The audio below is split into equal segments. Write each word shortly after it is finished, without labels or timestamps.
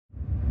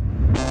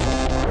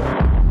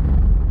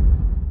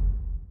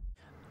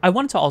I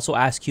wanted to also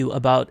ask you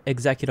about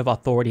executive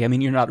authority. I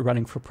mean, you're not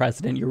running for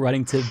president. You're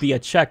running to be a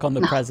check on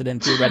the No.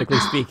 president, theoretically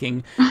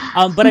speaking.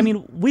 But I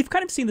mean, we've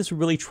kind of seen this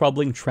really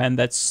troubling trend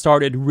that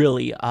started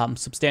really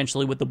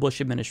substantially with the Bush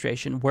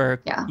administration,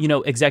 where, Yeah.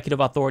 executive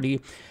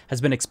authority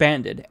has been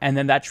expanded. And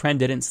then that trend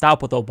didn't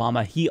stop with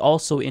Obama. He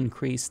also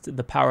increased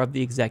the power of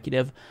the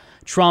executive.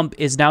 Trump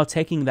is now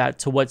taking that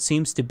to what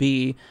seems to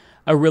be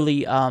a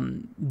really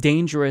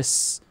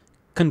dangerous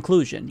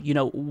conclusion.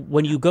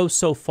 When you go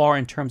so far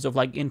in terms of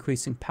like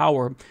increasing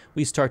power,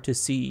 we start to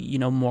see,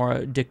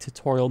 more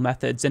dictatorial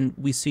methods. And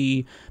we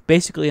see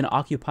basically an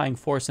occupying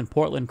force in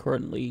Portland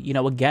currently,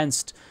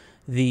 against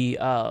the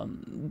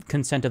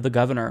consent of the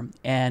governor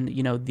and,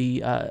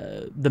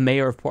 the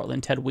mayor of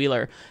Portland, Ted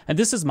Wheeler. And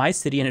this is my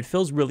city, and it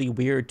feels really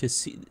weird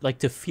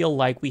to feel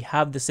like we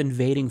have this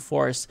invading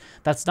force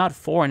that's not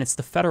foreign. It's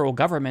the federal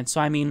government. So,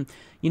 I mean,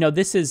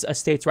 this is a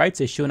states' rights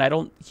issue, and I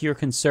don't hear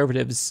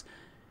conservatives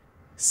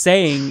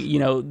saying,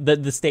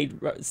 the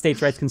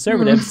states' rights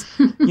conservatives,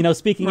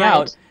 speaking Right.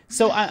 out.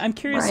 So I'm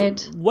curious,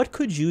 Right. what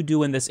could you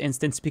do in this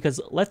instance? Because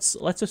let's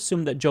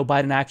assume that Joe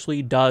Biden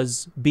actually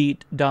does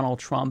beat Donald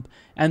Trump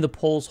and the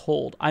polls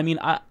hold. I mean,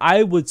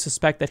 I would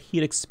suspect that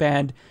he'd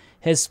expand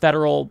his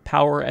federal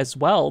power as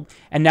well.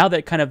 And now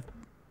that kind of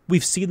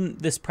we've seen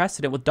this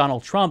precedent with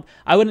Donald Trump,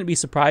 I wouldn't be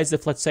surprised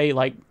if, let's say,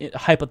 like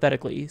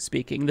hypothetically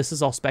speaking, this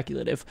is all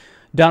speculative,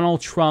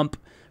 Donald Trump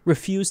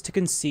refused to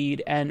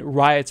concede and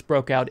riots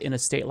broke out in a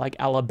state like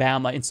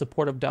Alabama in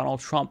support of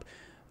Donald Trump.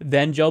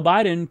 Then Joe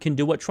Biden can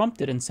do what Trump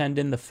did and send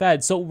in the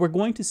Fed. So we're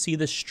going to see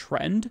this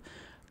trend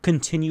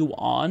continue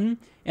on.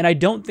 And I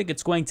don't think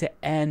it's going to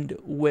end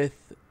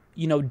with,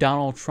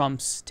 Donald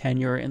Trump's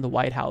tenure in the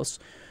White House.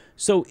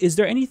 So is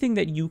there anything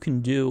that you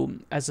can do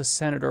as a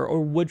senator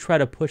or would try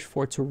to push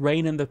for to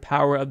rein in the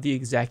power of the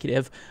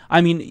executive?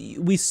 I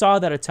mean, we saw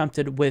that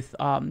attempted with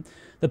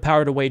the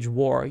power to wage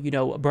war.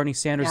 Bernie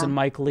Sanders Yeah. and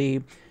Mike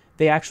Lee,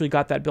 they actually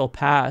got that bill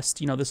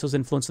passed. This was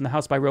influenced in the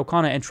House by Ro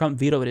Khanna, and Trump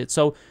vetoed it.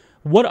 So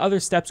what other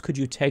steps could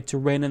you take to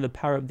rein in the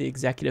power of the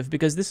executive?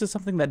 Because this is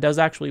something that does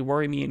actually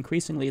worry me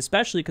increasingly,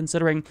 especially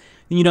considering,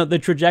 the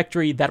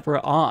trajectory that we're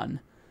on.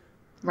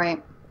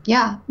 Right.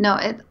 Yeah. No,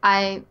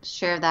 I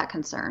share that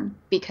concern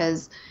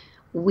because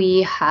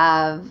we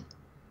have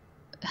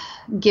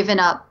given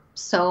up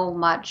so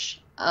much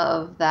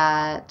of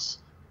that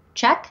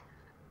check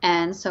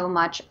and so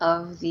much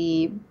of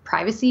the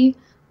privacy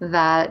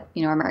that,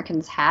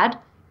 Americans had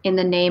in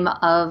the name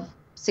of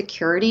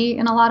security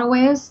in a lot of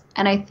ways.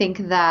 And I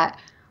think that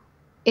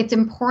it's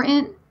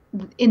important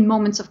in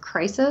moments of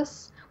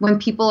crisis when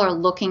people are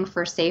looking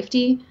for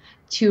safety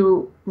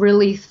to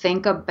really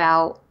think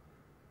about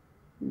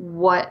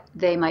what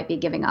they might be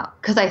giving up.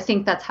 Because I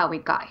think that's how we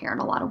got here in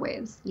a lot of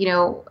ways.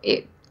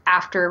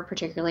 After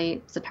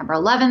particularly September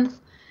 11th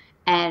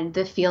and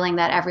the feeling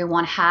that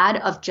everyone had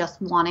of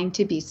just wanting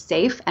to be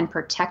safe and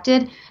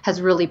protected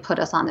has really put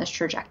us on this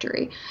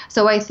trajectory.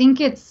 So I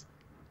think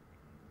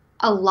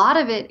a lot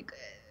of it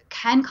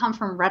can come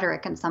from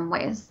rhetoric in some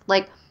ways.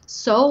 Like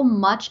so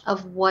much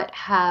of what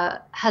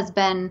has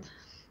been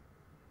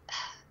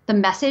the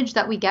message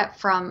that we get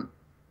from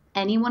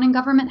anyone in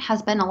government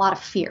has been a lot of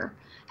fear,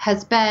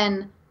 has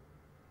been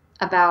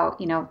about,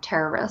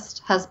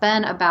 terrorists, has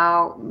been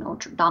about,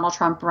 Donald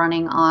Trump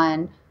running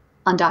on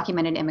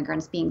undocumented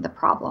immigrants being the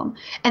problem.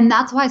 And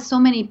that's why so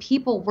many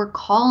people were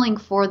calling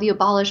for the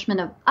abolishment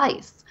of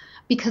ICE,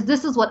 because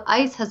this is what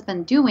ICE has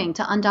been doing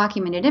to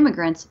undocumented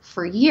immigrants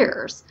for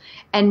years.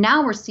 And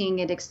now we're seeing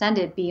it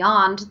extended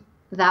beyond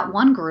that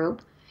one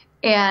group.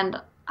 And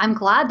I'm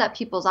glad that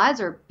people's eyes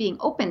are being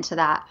open to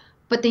that,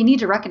 but they need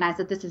to recognize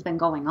that this has been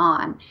going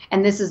on.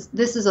 And this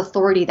is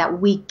authority that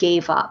we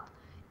gave up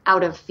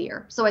out of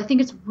fear. So I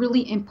think it's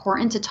really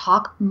important to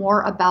talk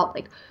more about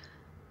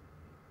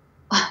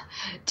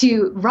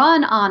to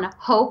run on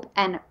hope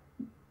and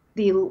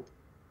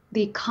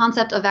the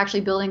concept of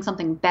actually building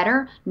something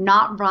better,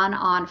 not run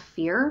on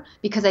fear,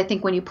 because I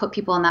think when you put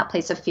people in that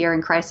place of fear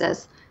and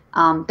crisis,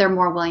 they're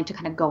more willing to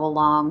kind of go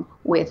along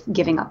with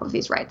giving up of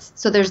these rights.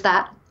 So there's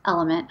that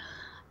element.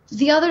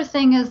 The other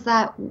thing is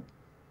that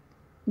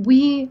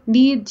we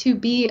need to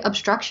be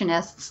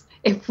obstructionists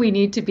if we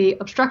need to be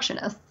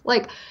obstructionists.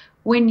 Like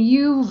when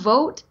you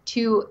vote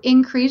to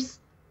increase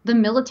the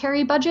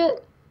military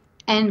budget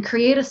and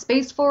create a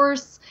space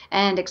force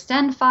and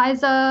extend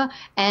FISA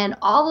and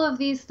all of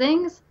these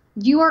things,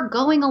 you are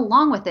going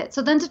along with it.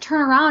 So then to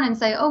turn around and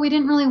say, oh, we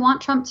didn't really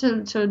want Trump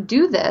to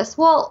do this.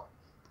 Well,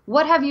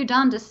 what have you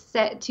done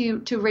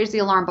to raise the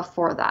alarm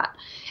before that?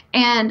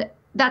 And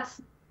that's,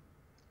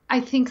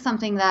 I think,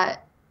 something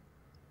that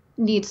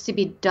needs to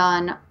be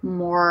done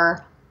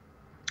more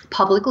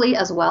publicly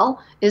as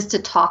well, is to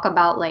talk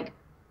about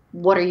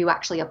what are you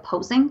actually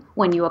opposing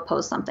when you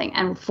oppose something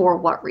and for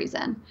what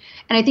reason.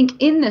 And I think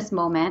in this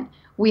moment,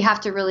 we have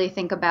to really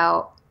think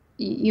about,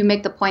 you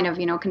make the point of,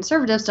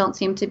 conservatives don't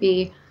seem to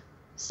be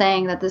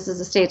saying that this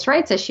is a states'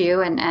 rights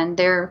issue, and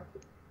they're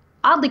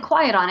oddly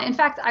quiet on it. In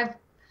fact,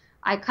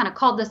 I kind of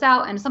called this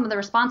out, and some of the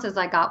responses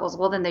I got was,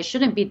 well, then they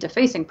shouldn't be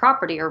defacing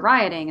property or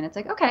rioting. And it's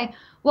like, okay,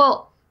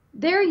 well,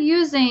 they're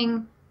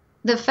using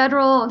these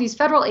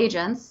federal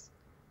agents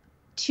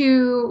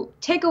to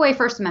take away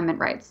First Amendment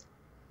rights.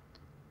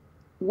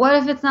 What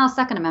if it's now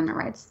Second Amendment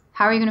rights?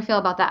 How are you going to feel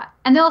about that?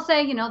 And they'll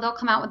say, they'll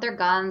come out with their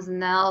guns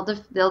and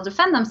they'll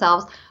defend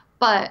themselves.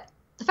 But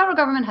the federal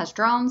government has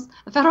drones.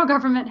 The federal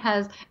government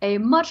has a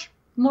much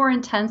more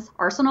intense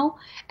arsenal.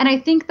 And I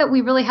think that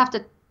we really have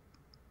to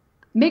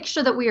make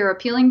sure that we are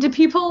appealing to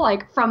people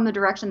like from the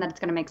direction that it's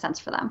going to make sense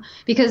for them.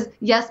 Because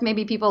yes,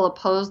 maybe people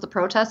oppose the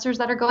protesters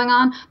that are going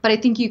on, but I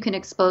think you can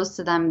expose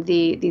to them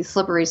the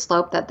slippery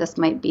slope that this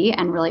might be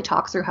and really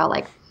talk through how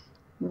like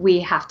we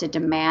have to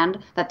demand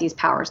that these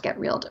powers get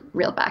reeled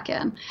back in.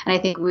 And I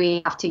think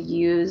we have to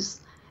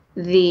use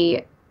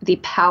the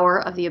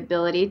power of the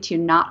ability to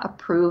not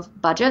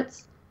approve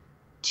budgets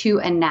to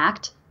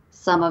enact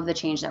some of the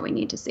change that we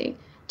need to see,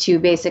 to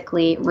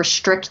basically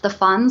restrict the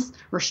funds,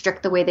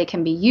 restrict the way they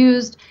can be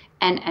used,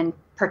 and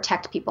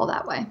protect people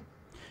that way.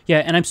 Yeah,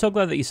 and I'm so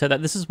glad that you said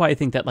that. This is why I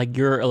think that like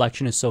your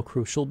election is so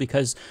crucial,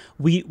 because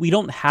we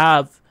don't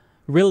have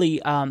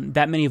really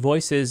that many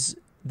voices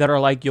that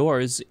are like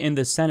yours in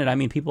the Senate. I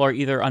mean, people are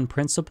either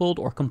unprincipled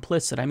or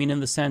complicit. I mean,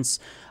 in the sense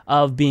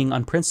of being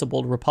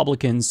unprincipled,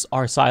 Republicans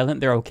are silent.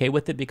 They're okay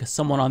with it because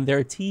someone on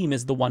their team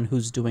is the one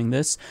who's doing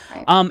this.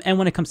 Right. And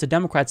when it comes to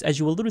Democrats, as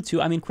you alluded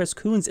to, I mean, Chris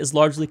Coons is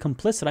largely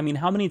complicit. I mean,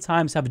 how many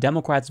times have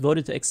Democrats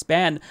voted to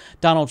expand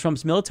Donald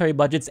Trump's military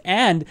budgets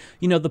and,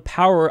 the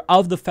power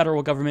of the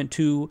federal government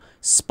to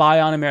spy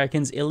on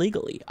Americans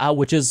illegally,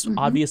 which is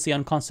obviously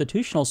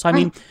unconstitutional. So, I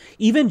mean,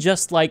 even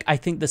just like, I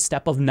think the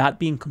step of not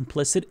being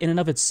complicit in and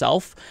of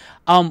itself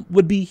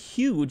would be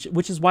huge,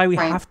 which is why we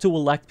have to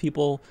elect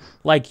people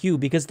like you,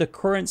 because the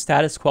current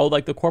status quo,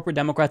 like the corporate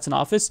Democrats in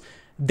office,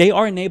 they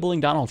are enabling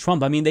Donald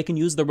Trump. I mean, they can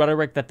use the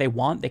rhetoric that they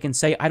want. They can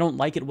say, I don't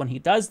like it when he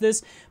does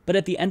this. But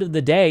at the end of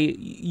the day,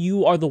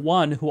 you are the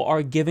one who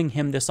are giving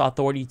him this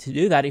authority to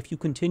do that if you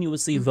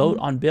continuously vote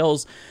on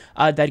bills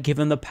that give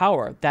him the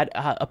power, that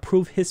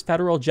approve his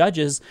federal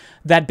judges,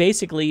 that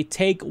basically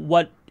take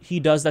what he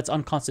does that's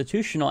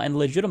unconstitutional and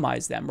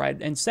legitimize them, right?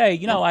 And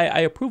say, I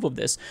approve of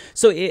this.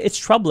 So it's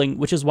troubling,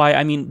 which is why,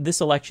 I mean,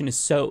 this election is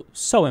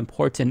so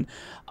important.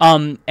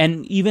 And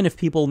even if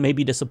people may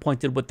be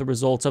disappointed with the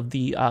results of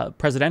the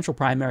presidential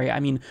primary, I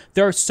mean,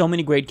 there are so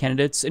many great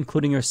candidates,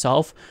 including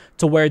yourself,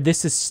 to where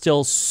this is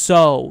still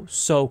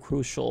so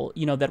crucial,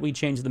 that we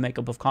change the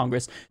makeup of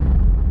Congress.